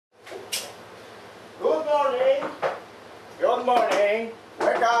Good morning.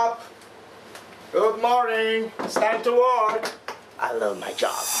 Wake up. Good morning. It's time to work. I love my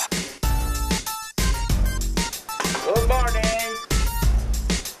job. Good morning.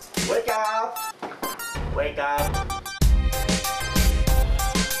 Wake up. Wake up.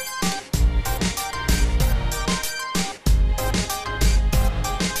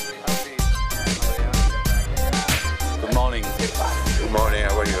 Good morning. Good morning,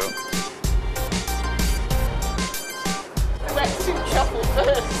 how are you? Wetsuit shuffle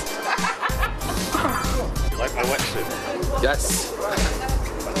first. You like my wetsuit? Yes.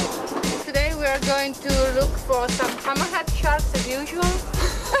 Today we are going to look for some hammerhead sharks as usual.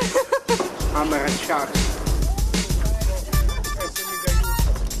 Hammerhead sharks.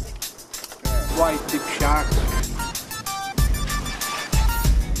 White tip sharks.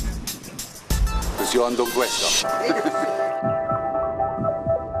 Because you're on DonQuesto.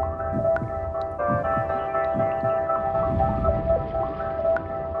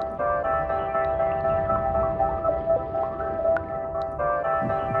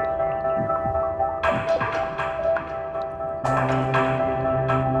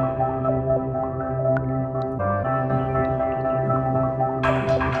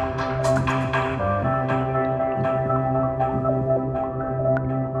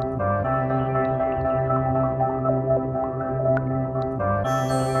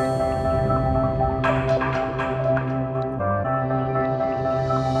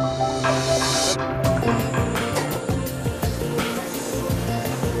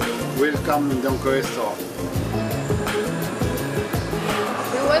 Welcome in DonQuesto.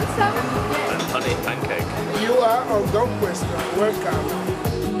 You want some? And honey pancake. You are on DonQuesto. Welcome.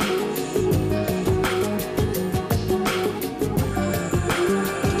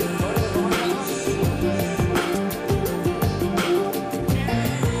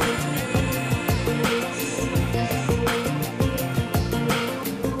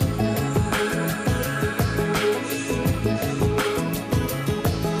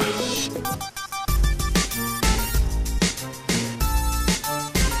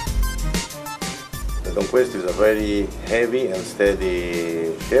 DonQuesto is a very heavy and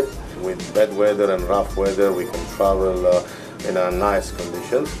steady ship. With bad weather and rough weather we can travel in a nice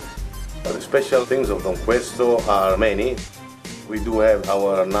conditions. The special things of DonQuesto are many. We do have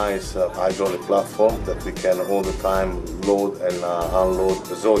our nice hydraulic platform that we can all the time load and unload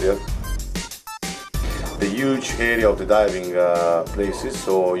the Zodiac. The huge area of the diving places,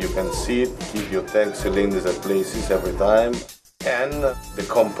 so you can see it, keep your tank cylinders at places every time. And the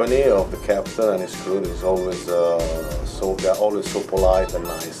company of the captain and his crew is always they're always so polite and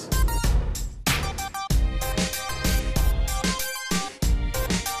nice.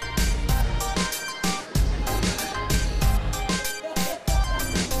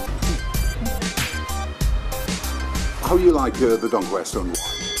 How you like the DonQuesto?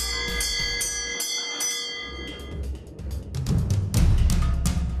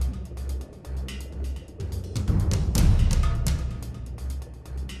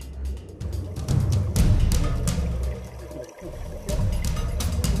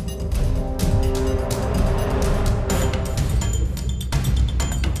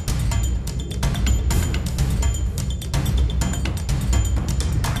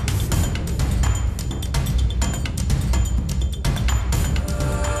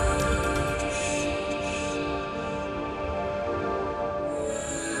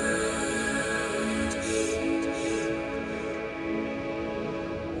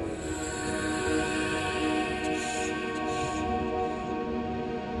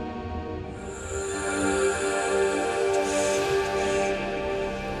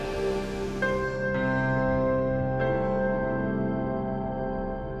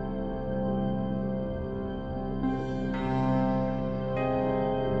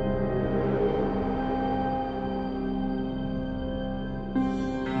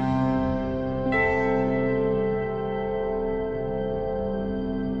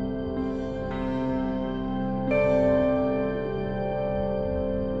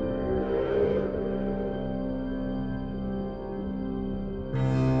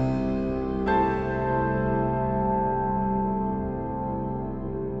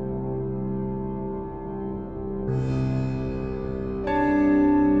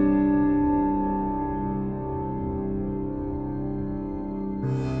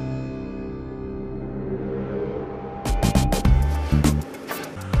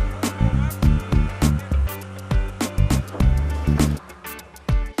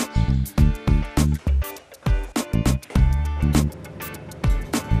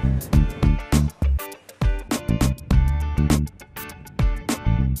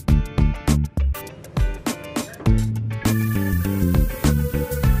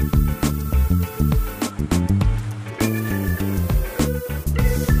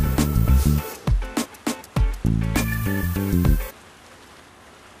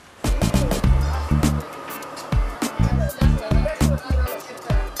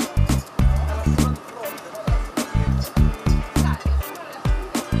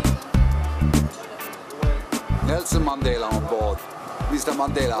 Mr.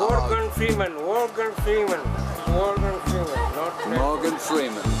 Mandela. Morgan Freeman, Morgan Freeman, Morgan Freeman, not Morgan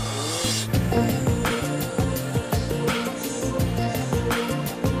Freeman.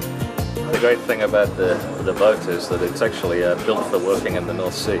 The great thing about the boat is that it's actually built for working in the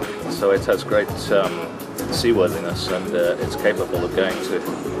North Sea. So it has great seaworthiness, and it's capable of going to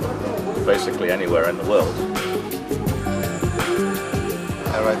basically anywhere in the world.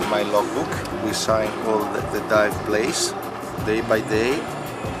 I write my logbook. We sign all the dive plays day by day.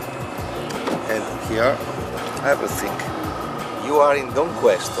 And here, everything. You are in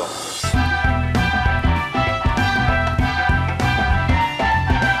DonQuesto.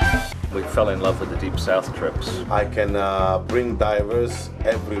 We fell in love with the Deep South trips. I can bring divers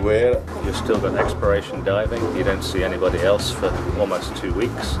everywhere. You've still got exploration diving. You don't see anybody else for almost 2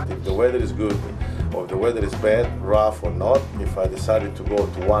 weeks. If the weather is good or if the weather is bad, rough or not, if I decided to go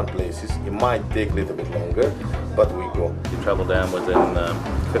to one place, it might take a little bit longer, but we go. You travel down within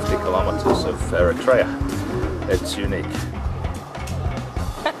 50 kilometers of Eritrea. It's unique.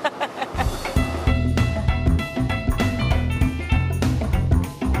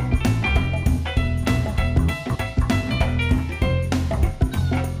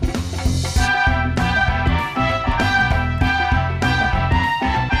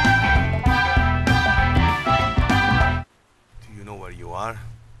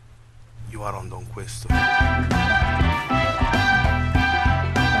 You are on DonQuesto.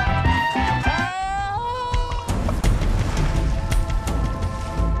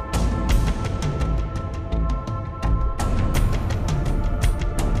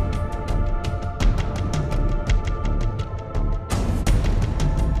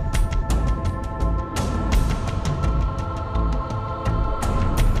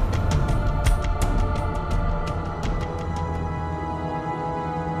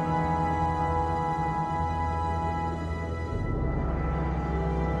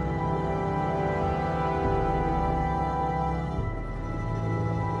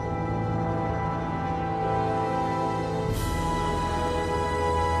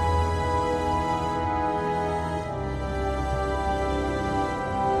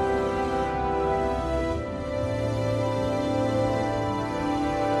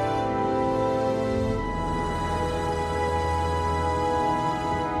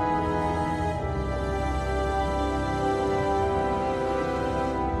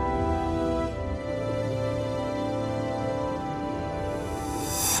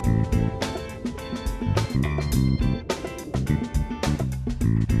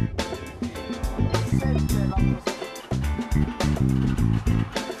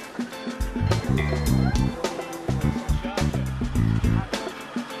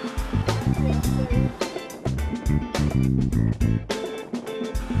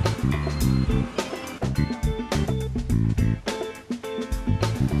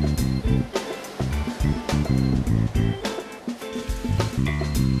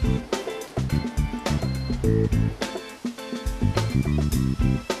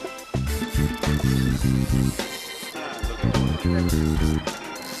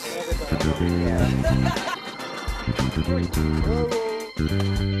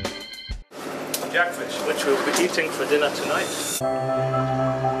 Jackfish, which we'll be eating for dinner tonight.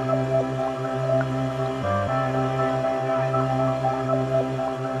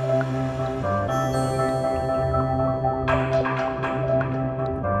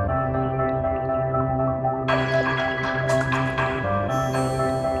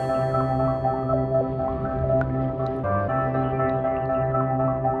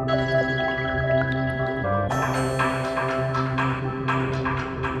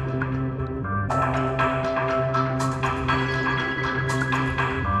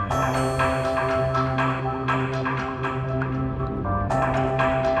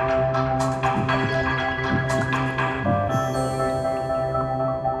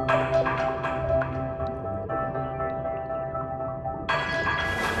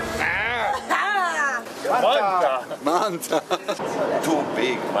 Manta. Too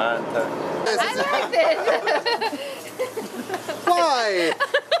big, manta. I like it. Why?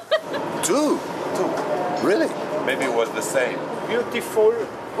 Two. Really? Maybe it was the same. beautiful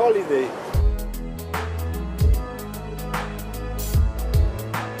holiday.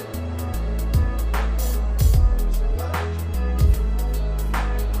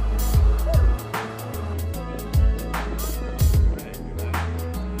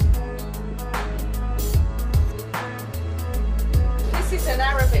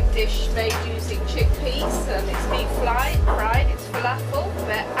 Dish made using chickpeas and it's beef fried, it's falafel,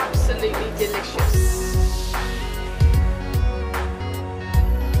 they're absolutely delicious.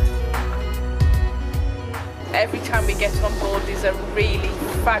 Every time we get on board, there's a really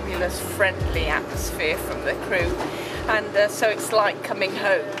fabulous, friendly atmosphere from the crew, and so it's like coming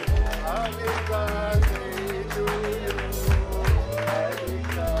home.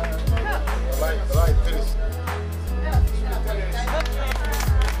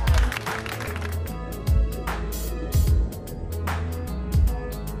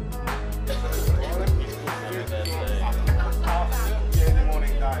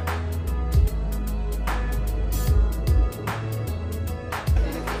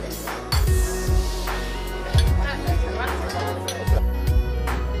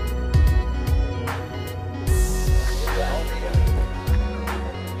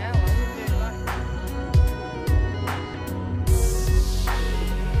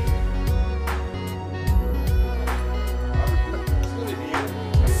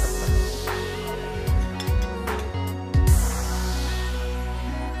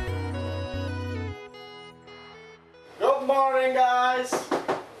 Good morning, guys.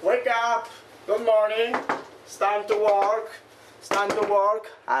 Wake up. Good morning. It's time to work. It's time to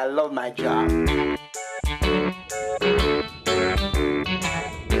work. I love my job.